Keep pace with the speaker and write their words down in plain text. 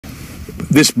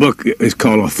This book is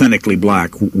called Authentically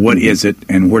Black. What is it,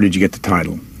 and where did you get the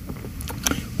title?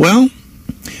 Well,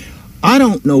 I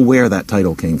don't know where that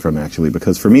title came from, actually,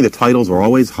 because for me the titles were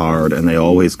always hard, and they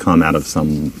always come out of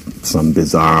some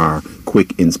bizarre,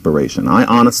 quick inspiration. I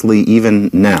honestly, even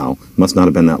now, must not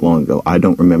have been that long ago, I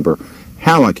don't remember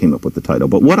how I came up with the title.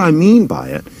 But what I mean by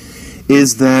it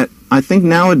is that I think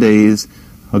nowadays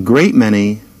a great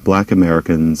many black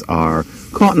Americans are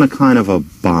caught in a kind of a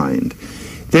bind.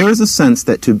 There is a sense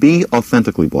that to be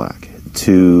authentically black,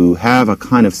 to have a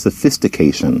kind of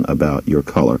sophistication about your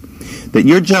color, that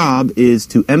your job is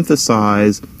to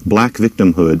emphasize black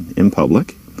victimhood in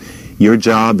public. Your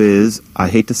job is, I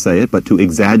hate to say it, but to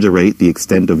exaggerate the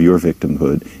extent of your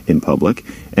victimhood in public.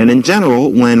 And in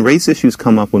general, when race issues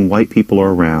come up when white people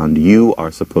are around, you are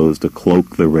supposed to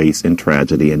cloak the race in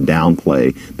tragedy and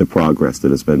downplay the progress that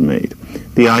has been made.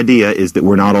 The idea is that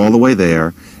we're not all the way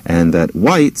there, and that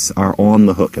whites are on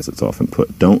the hook, as it's often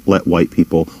put. Don't let white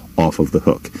people off of the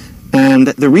hook. And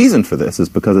the reason for this is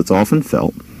because it's often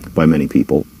felt by many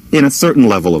people in a certain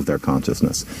level of their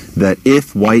consciousness that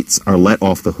if whites are let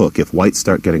off the hook, if whites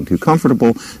start getting too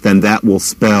comfortable, then that will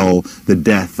spell the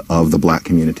death of the black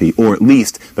community, or at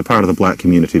least the part of the black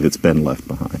community that's been left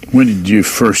behind. When did you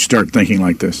first start thinking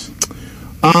like this?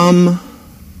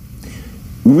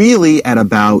 Really at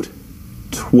about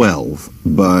 12,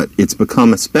 but it's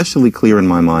become especially clear in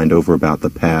my mind over about the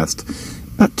past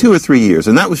 2 or 3 years,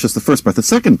 and that was just the first part. The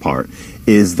second part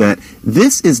is that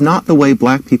this is not the way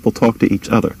black people talk to each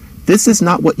other. This is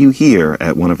not what you hear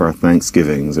at one of our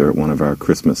Thanksgivings or at one of our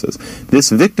Christmases. This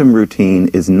victim routine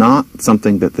is not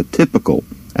something that the typical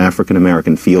African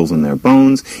American feels in their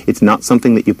bones. It's not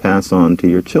something that you pass on to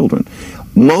your children.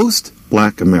 Most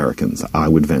black Americans, I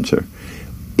would venture,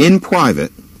 in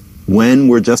private, when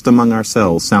we're just among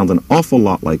ourselves, sound an awful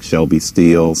lot like Shelby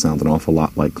Steele, sound an awful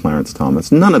lot like Clarence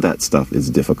Thomas. None of that stuff is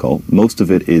difficult. Most of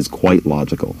it is quite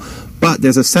logical. But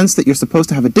there's a sense that you're supposed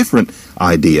to have a different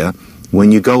idea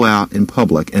when you go out in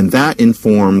public, and that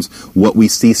informs what we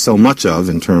see so much of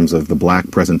in terms of the black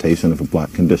presentation of a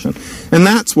black condition. And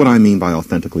that's what I mean by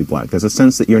authentically black. There's a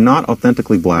sense that you're not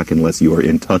authentically black unless you are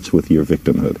in touch with your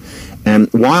victimhood.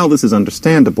 And while this is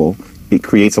understandable, it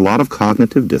creates a lot of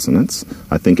cognitive dissonance.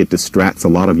 I think it distracts a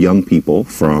lot of young people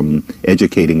from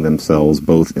educating themselves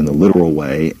both in the literal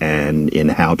way and in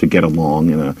how to get along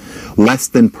in a less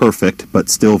than perfect but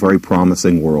still very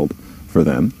promising world for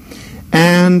them.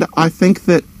 And I think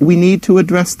that we need to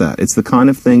address that. It's the kind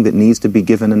of thing that needs to be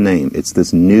given a name. It's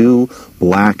this new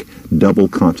black double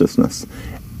consciousness.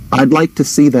 I'd like to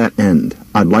see that end.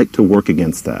 I'd like to work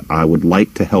against that. I would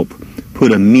like to help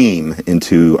put a meme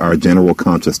into our general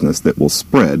consciousness that will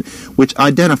spread, which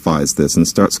identifies this and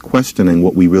starts questioning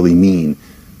what we really mean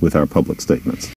with our public statements.